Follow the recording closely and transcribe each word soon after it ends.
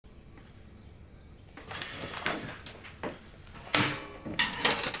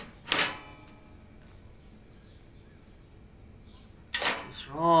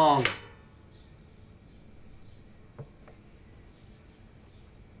wrong?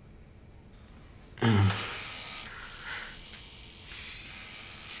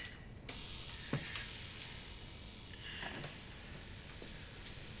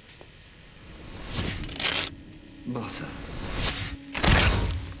 Butter.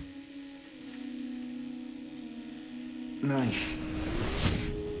 Knife.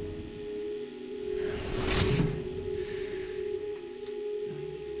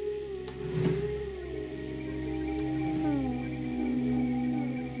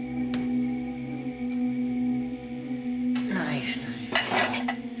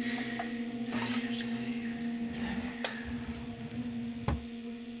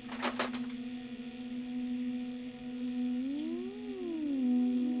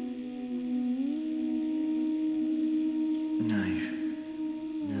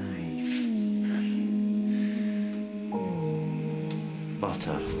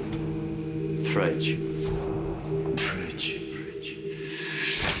 Butter. Fridge. Fridge.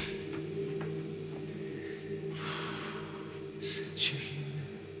 Chicken.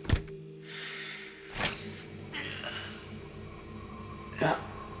 Yeah.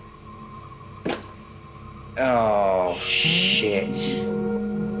 Oh, shit.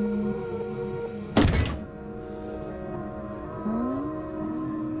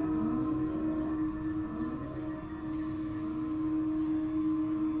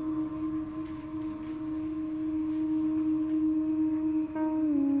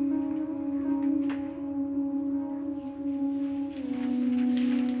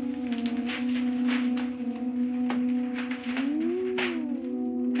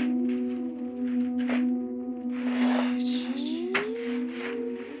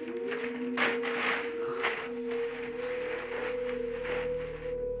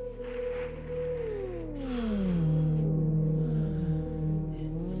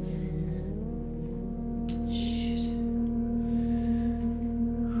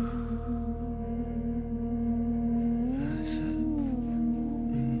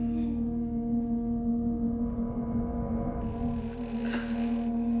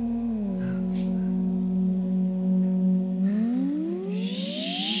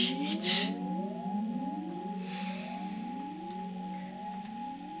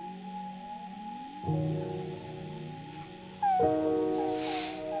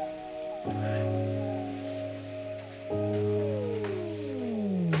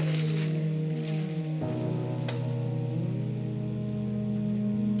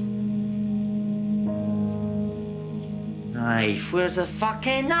 Knife? Where's the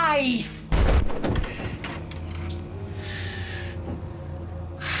fucking knife?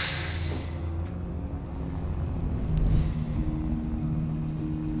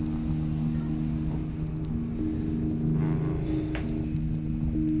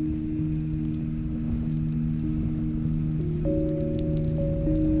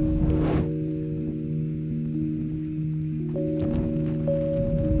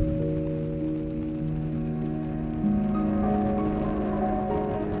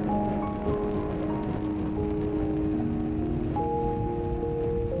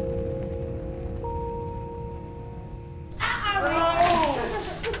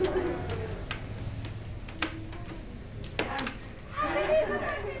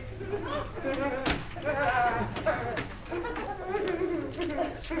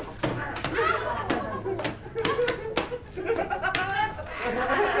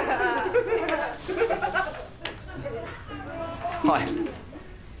 Hi.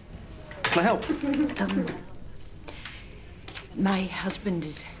 Can I help? My husband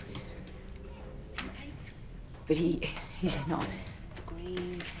is... But he's not...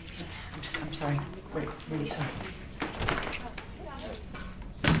 I'm sorry. Really sorry.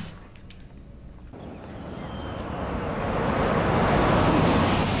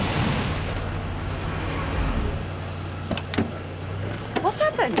 What's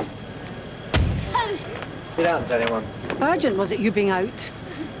happened? It happened to anyone. Urgent, was it, you being out?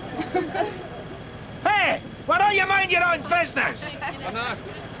 Hey! Why don't you mind your own business?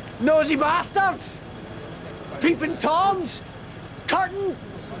 Nosy bastards! Peeping Toms! Curtain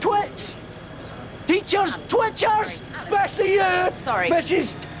twits! Teachers, twitchers! Especially you! Sorry.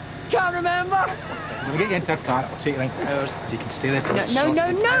 Mrs. Can't remember? We'll get you into a car, I'll take you into ours, you can stay there till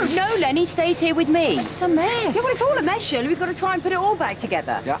No, Lenny stays here with me. It's a mess. Yeah, well, it's all a mess, Shirley. We've got to try and put it all back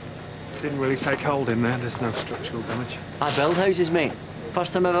together. Yeah. Didn't really take hold in there, there's no structural damage. I build houses, mate.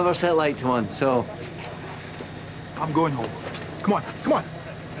 First time I've ever set light to one, so... I'm going home. Come on, come on.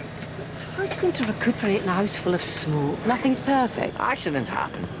 How's he going to recuperate in a house full of smoke? Nothing's perfect. Accidents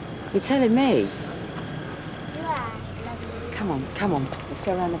happen. You're telling me? come on, come on. Let's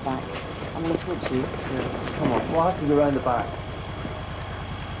go around the back. I want to talk to you. Yeah, come on, we'll have to go round the back.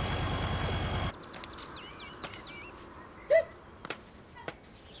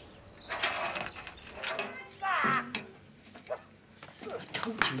 I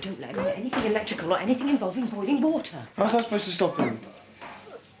told you, don't let him near anything electrical or anything involving boiling water. How was I supposed to stop him?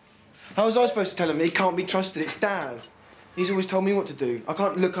 How was I supposed to tell him he can't be trusted? It's Dad. He's always told me what to do. I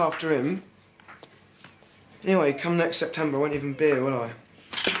can't look after him. Anyway, come next September, I won't even be here, will I?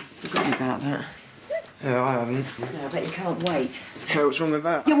 Forgotten about that. Yeah, I haven't. No, I bet you can't wait. Yeah, what's wrong with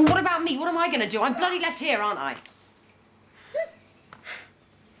that? Yeah, well, what about me? What am I going to do? I'm bloody left here, aren't I?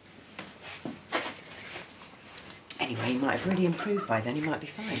 Anyway, he might have really improved by then. He might be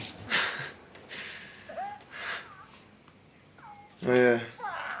fine. Oh, yeah.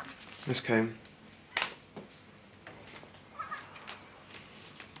 This came.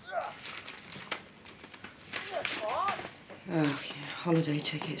 Oh, yeah, holiday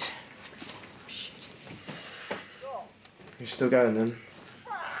tickets. Shit. You're still going, then?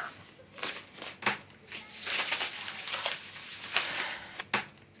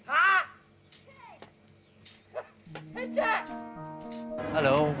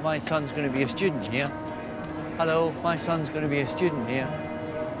 Hello, my son's going to be a student here. Hello, my son's going to be a student here.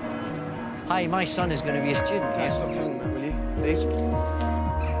 Hi, my son is going to be a student here. Stop telling that, will you? Please?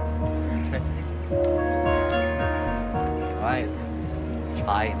 Right.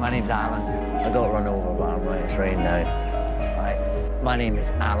 Hi, my name's Alan. I got run over, but I'm right, it's raining now. Right. My name is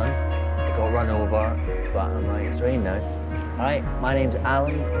Alan. I got run over, but I'm right, it's raining now. Right. My name's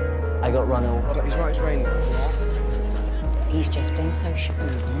Alan. I got run over. He's right, it's raining now. He's just been so sure,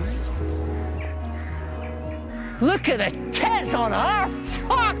 right? Look at the tits on her!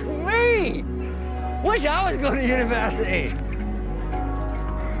 Fuck me! Wish I was going to university.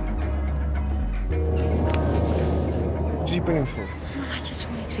 What did you bring him for? Well, I just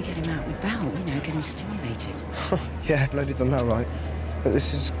wanted to get him out and about, you know, get him stimulated. Yeah, bloody done that right. But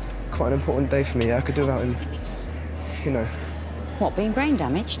this is quite an important day for me. I could do without him, you know. What, being brain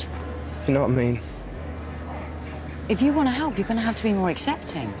damaged? You know what I mean? If you want to help, you're going to have to be more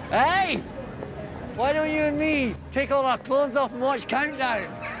accepting. Hey! Why don't you and me take all our clothes off and watch Countdown?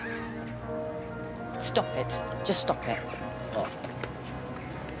 Stop it. Just stop it. Oh.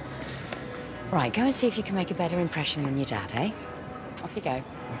 Right, go and see if you can make a better impression than your dad, eh? Off you go.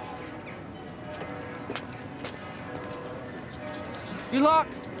 Good luck!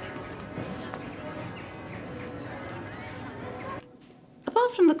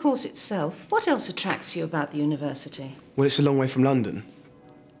 Apart from the course itself, what else attracts you about the university? Well, it's a long way from London.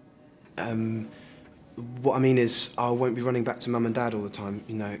 What I mean is, I won't be running back to Mum and Dad all the time,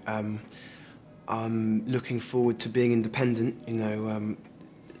 you know. I'm looking forward to being independent, you know,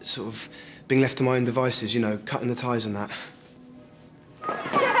 sort of being left to my own devices, you know, cutting the ties and that. Mini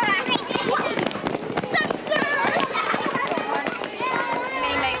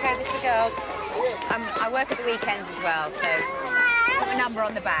makeovers for girls. I work at the weekends as well, so put my number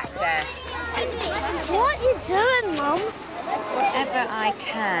on the back there. What are you doing, Mum? Whatever I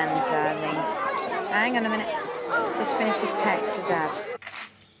can, darling. Hang on a minute. Just finish this text to Dad.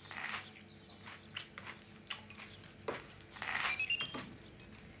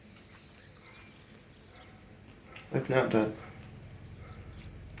 Open out, Dad.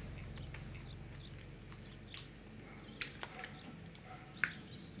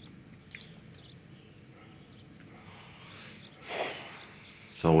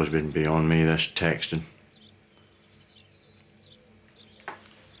 It's always been beyond me, this texting.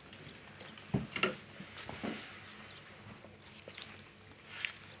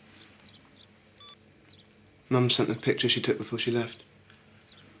 Mum sent the picture she took before she left.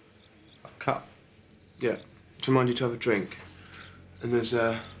 A cup? Yeah, to remind you to have a drink. And there's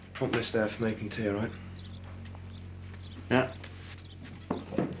a prompt list there for making tea, all right? Yeah.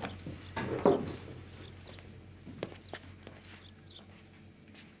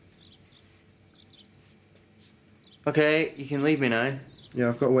 OK, you can leave me now. Yeah,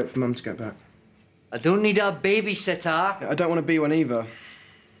 I've got to wait for Mum to get back. I don't need a babysitter. Yeah, I don't want to be one either.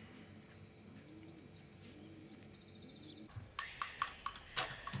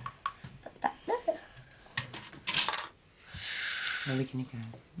 Where can you go?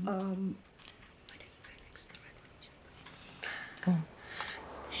 Go on.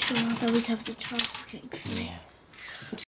 Sure, then we'd have to try to get through. Yeah.